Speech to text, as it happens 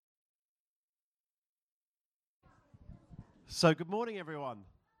So good morning, everyone.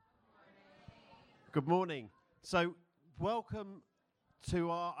 Good morning. So welcome to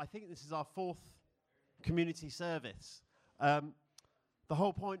I think this is our fourth community service. The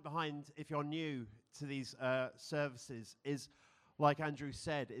whole point behind, if you're new to these services, is, like Andrew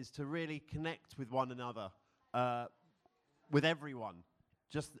said, is to really connect with one another, with everyone.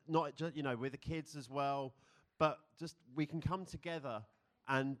 Just not just, with the kids as well, but just we can come together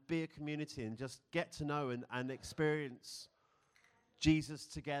and be a community and just get to know and experience Jesus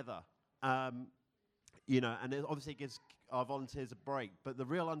together. And it obviously gives our volunteers a break. But the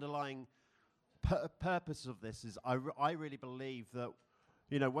real underlying purpose of this is I really believe that,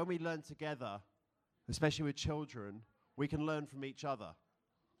 when we learn together, especially with children, we can learn from each other.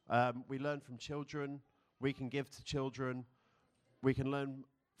 We learn from children. We can give to children. We can learn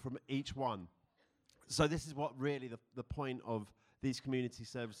from each one. So this is what really the point of these community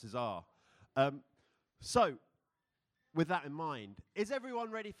services are. So, with that in mind, is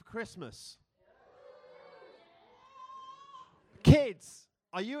everyone ready for Christmas? Kids,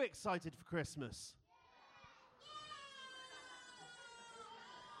 are you excited for Christmas?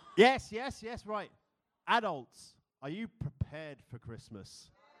 Yes, right. Adults, are you prepared for Christmas?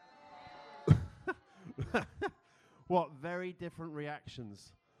 What very different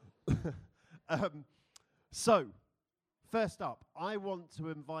reactions. So, first up, I want to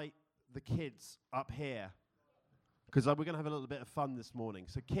invite the kids up here, because we're going to have a little bit of fun this morning.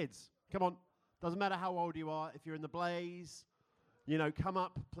 So kids, come on. Doesn't matter how old you are. If you're in the Blaze, come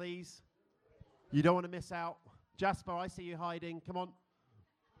up, please. You don't want to miss out. Jasper, I see you hiding. Come on.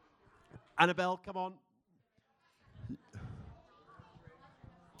 Annabelle, come on.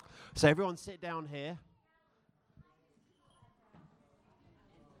 So everyone sit down here.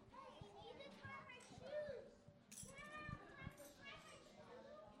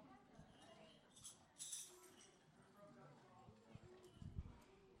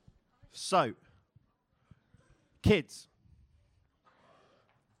 So, kids,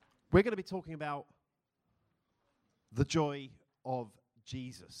 we're going to be talking about the joy of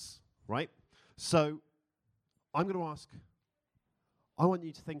Jesus, right? So, I'm going to ask, I want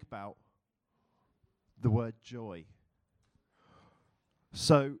you to think about the word joy.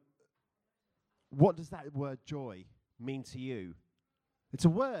 So, what does that word joy mean to you? It's a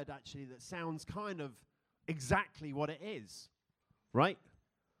word, actually, that sounds kind of exactly what it is, right?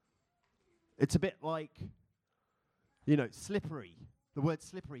 It's a bit like, slippery. The word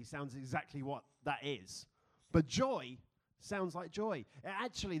slippery sounds exactly what that is. But joy sounds like joy.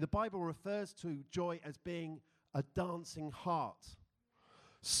 Actually, the Bible refers to joy as being a dancing heart.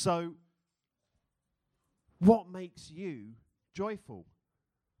 So, what makes you joyful?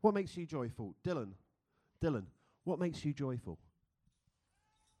 What makes you joyful? Dylan, what makes you joyful?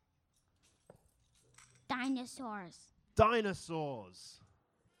 Dinosaurs.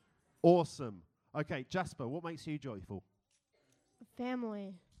 Awesome. Okay, Jasper, what makes you joyful?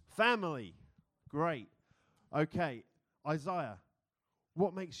 Family. Great. Okay, Isaiah,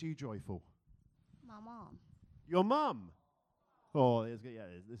 what makes you joyful? My mom. Your mum. Oh,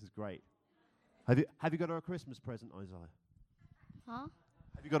 this is great. Have you got her a Christmas present, Isaiah? Huh?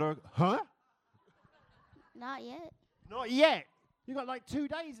 Have you got her? Huh? Not yet. Not yet. You got like 2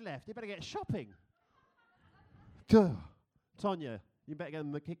 days left. You better get shopping. Duh. Tonya, you better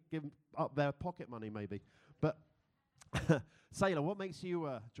give them up their pocket money, maybe. But Sailor, what makes you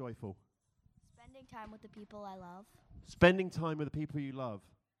joyful? Spending time with the people I love. Spending time with the people you love.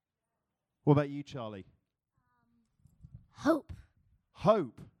 What about you, Charlie? Hope.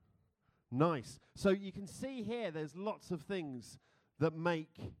 Hope. Nice. So you can see here there's lots of things that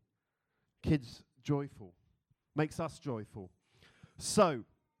make kids joyful, makes us joyful. So,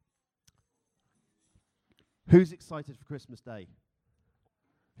 who's excited for Christmas Day?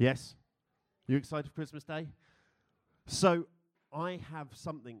 Yes? You excited for Christmas Day? So, I have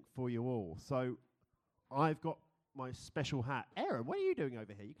something for you all. So, I've got my special hat. Aaron, what are you doing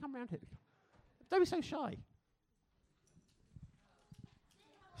over here? You come around here. Don't be so shy.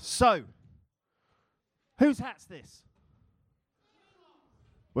 So, whose hat's this?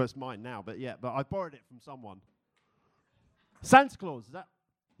 Well, it's mine now, but I borrowed it from someone. Santa Claus, is that?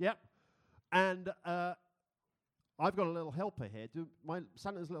 Yep. And I've got a little helper here.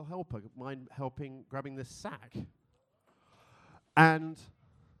 Santa's little helper mind helping grabbing this sack? And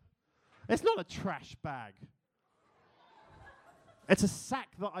it's not a trash bag. It's a sack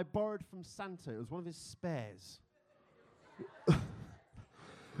that I borrowed from Santa. It was one of his spares.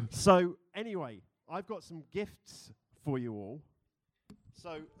 So, anyway, I've got some gifts for you all.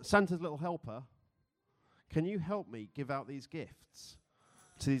 So, Santa's little helper, can you help me give out these gifts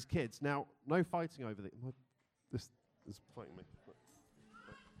to these kids? Now, no fighting over this. is fighting me.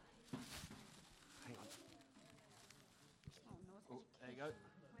 Hang on. Oh, there you go.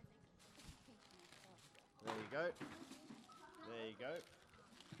 There you go. There you go.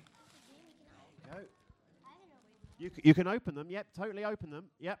 There you go. You can open them. Yep, totally open them.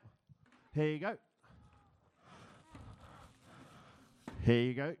 Yep. Here you go. Here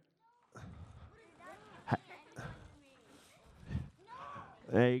you go.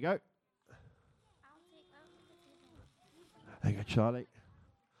 There you go. There you go, Charlie.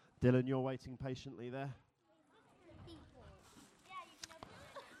 Dylan, you're waiting patiently there.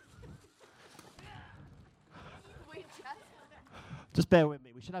 Just bear with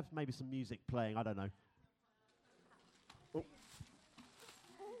me. We should have maybe some music playing. I don't know. Oh.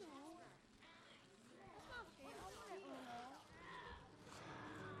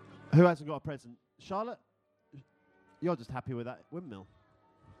 Who hasn't got a present? Charlotte? You're just happy with that windmill.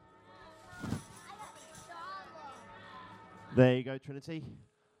 There you go, Trinity.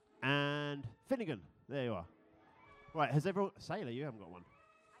 And Finnegan. There you are. Right, has everyone... Sailor, you haven't got one.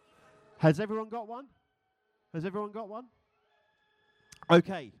 Has everyone got one? Has everyone got one?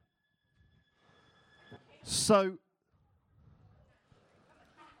 Okay. So,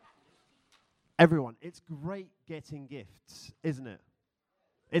 everyone, it's great getting gifts, isn't it?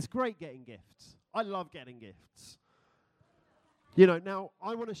 It's great getting gifts. I love getting gifts. You know, now,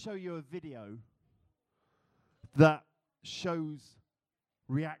 I want to show you a video that shows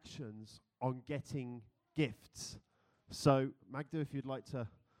reactions on getting gifts. So, Magda, if you'd like to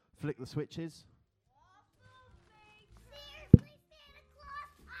flick the switches. Seriously, Santa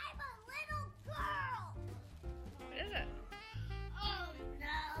Claus, I'm a little girl. What is it? Oh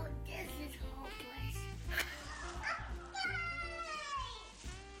no, this is hopeless.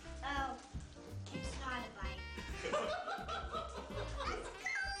 Oh, it's not a bite.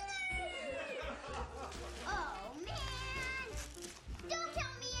 Oh man! Don't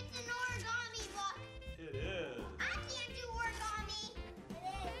tell me it's an origami book. It is. I can't do origami. It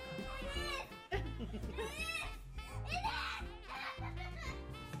is. It is. It is.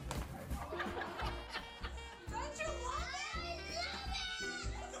 Don't you want it?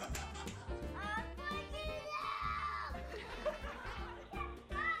 I love it. I'm breaking it out.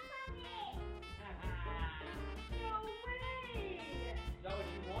 No way. Is that what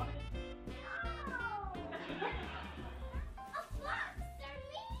you wanted? No. A fox or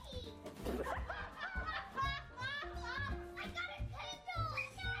me. I got a Kindle. I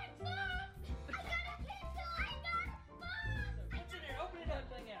got a box. I got a Kindle. I got a box. What's in there? Open that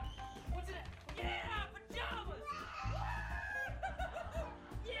thing out. What's in it? Yeah, pajamas!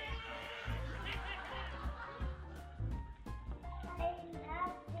 Yeah! I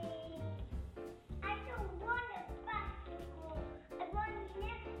love these. I don't want a bicycle. I want a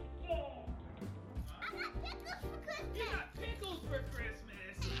lipstick. I got pickles for Christmas. You got pickles for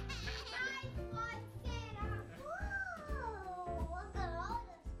Christmas! I want Santa. Whoa! Look at all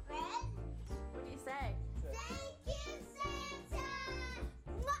the presents. What do you say? Thank you, Santa.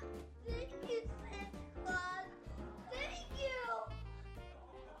 What? Thank you, Santa Claus. Thank you.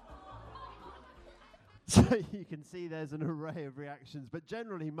 So you can see there's an array of reactions, but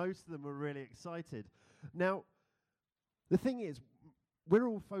generally most of them are really excited. Now, the thing is, we're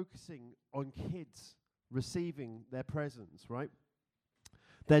all focusing on kids receiving their presents, right?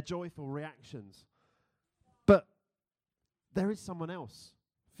 Their joyful reactions. But there is someone else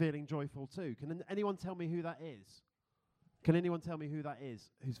feeling joyful too. Can anyone tell me who that is? Can anyone tell me who that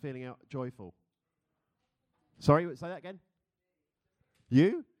is who's feeling joyful? Sorry, say that again?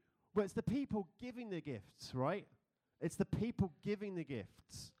 You? Well, it's the people giving the gifts, right? It's the people giving the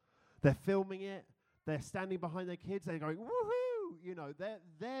gifts. They're filming it. They're standing behind their kids. They're going, woohoo! You know,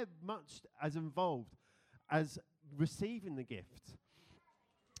 they're much as involved as receiving the gift.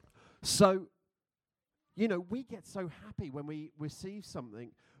 So, you know, we get so happy when we receive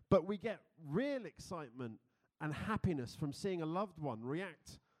something, but we get real excitement and happiness from seeing a loved one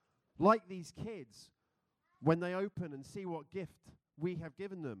react like these kids when they open and see what gift we have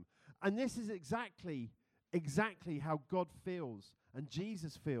given them. And this is exactly how God feels and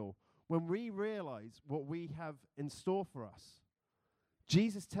Jesus feel when we realize what we have in store for us.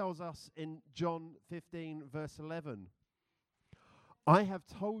 Jesus tells us in John 15, verse 11, I have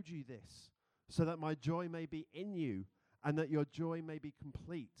told you this so that my joy may be in you and that your joy may be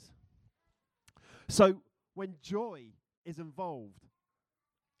complete. So when joy is involved,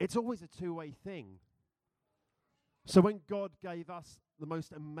 it's always a two-way thing. So when God gave us the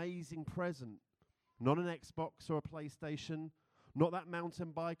most amazing present, not an Xbox or a PlayStation, not that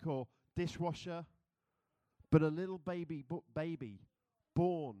mountain bike or dishwasher, but a little baby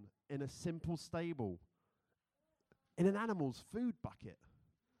born in a simple stable, in an animal's food bucket.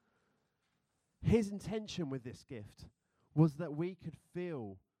 His intention with this gift was that we could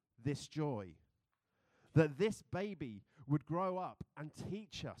feel this joy, that this baby would grow up and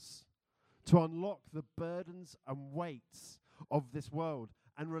teach us to unlock the burdens and weights of this world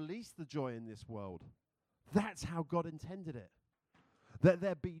and release the joy in this world. That's how God intended it. That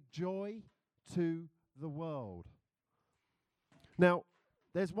there be joy to the world. Now,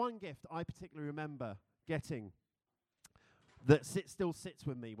 there's one gift I particularly remember getting that still sits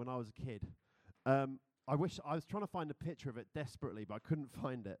with me when I was a kid. I was trying to find a picture of it desperately, but I couldn't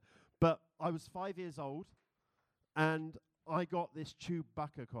find it. But I was 5 years old, and I got this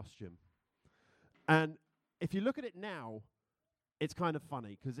Chewbacca costume. And if you look at it now, it's kind of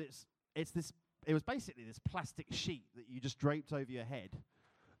funny because it was basically this plastic sheet that you just draped over your head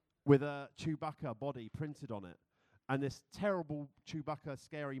with a Chewbacca body printed on it and this terrible Chewbacca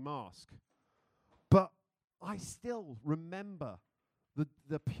scary mask. But I still remember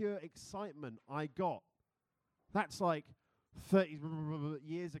the pure excitement I got. That's like 30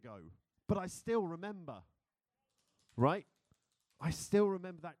 years ago. But I still remember, right? I still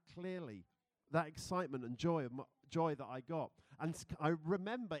remember that clearly, that excitement and joy that I got. And I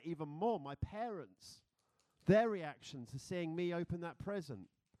remember even more my parents, their reaction to seeing me open that present.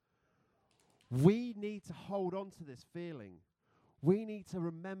 We need to hold on to this feeling. We need to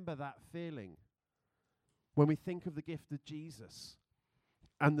remember that feeling when we think of the gift of Jesus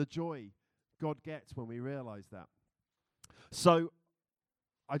and the joy God gets when we realize that. So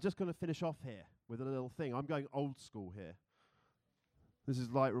I'm just going to finish off here with a little thing. I'm going old school here. This is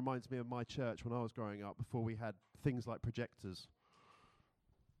reminds me of my church when I was growing up, before we had things like projectors.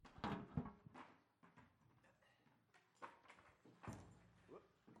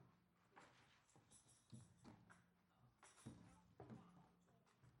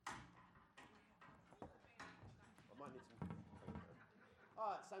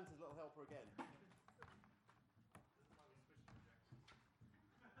 It's Santa's little helper again.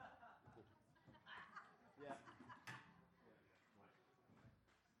 Yeah.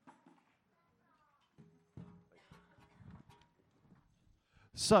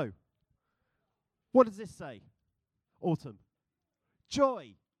 So, what does this say? Autumn.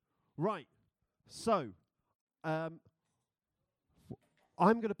 Joy. Right. So, I'm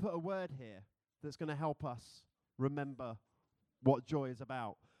going to put a word here that's going to help us remember what joy is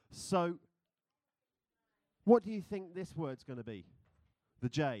about. So, what do you think this word's going to be? The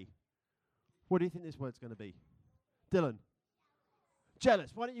J. What do you think this word's going to be? Dylan.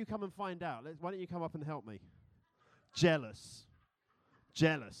 Jealous. Why don't you come and find out? Why don't you come up and help me? Jealous.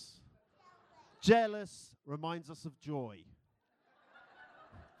 Jealous. Jealous reminds us of joy.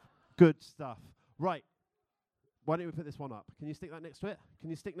 Good stuff. Right. Why don't we put this one up? Can you stick that next to it?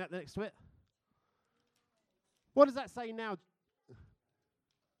 Can you stick that next to it? What does that say now?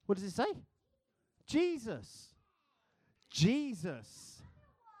 What does it say? Jesus. Jesus.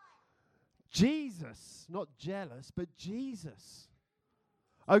 Jesus. Not jealous, but Jesus.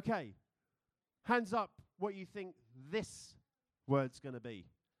 Okay. Hands up what you think this word's going to be.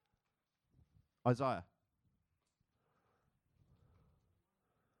 Isaiah.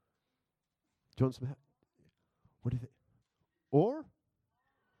 Do you want some help? What do you think? Or?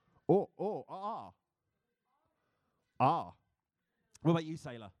 Ah. What about you,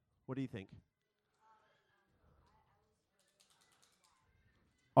 Sailor? What do you think?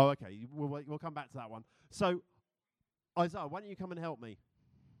 Oh, okay. We'll come back to that one. So, Isaiah, why don't you come and help me?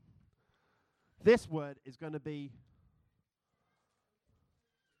 This word is going to be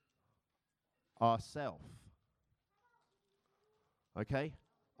ourself. Okay?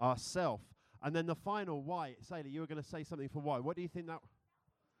 Ourself. And then the final Y. Sailor, you were going to say something for Y. What do you think that...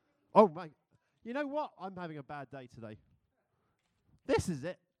 Oh, my... You know what? I'm having a bad day today. This is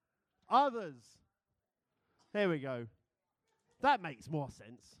it. Others. Here we go. That makes more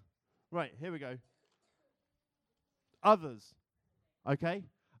sense. Right, here we go. Others. Okay?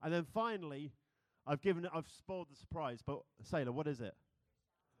 And then finally, I've spoiled the surprise, but Sailor, what is it?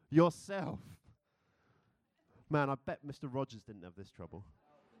 Yourself. Man, I bet Mr. Rogers didn't have this trouble.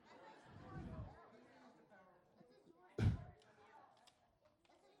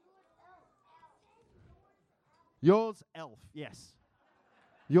 Yours, Elf, yes.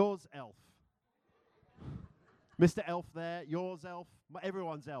 Yours, Elf. Mr. Elf there, yours, Elf,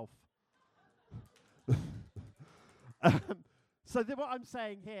 everyone's Elf. So what I'm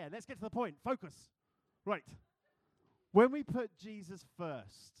saying here, let's get to the point. Focus. Right. When we put Jesus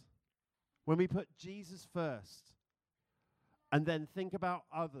first, and then think about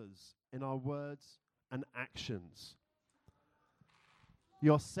others in our words and actions,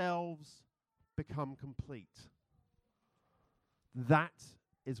 yourselves become complete. That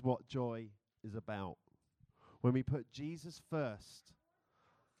is what joy is about. When we put Jesus first,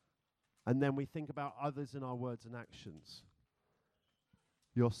 and then we think about others in our words and actions,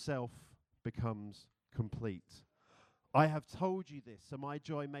 yourself becomes complete. I have told you this, so my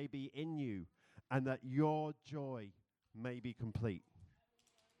joy may be in you, and that your joy may be complete.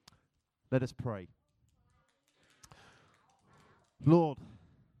 Let us pray. Lord,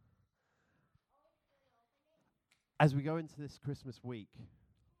 as we go into this Christmas week,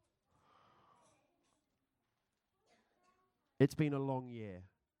 it's been a long year,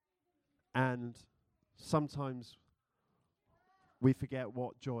 and sometimes we forget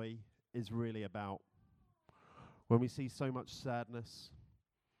what joy is really about. When we see so much sadness,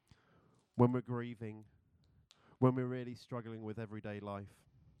 when we're grieving, when we're really struggling with everyday life,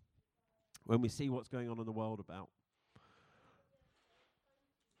 when we see what's going on in the world about.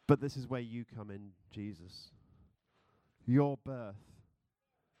 But this is where you come in, Jesus. Your birth,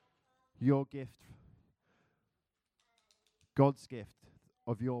 your gift, God's gift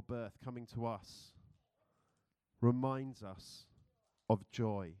of your birth coming to us reminds us of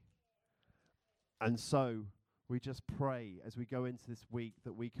joy. And so we just pray as we go into this week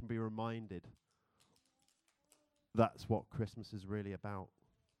that we can be reminded that's what Christmas is really about.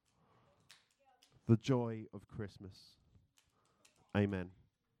 The joy of Christmas. Amen.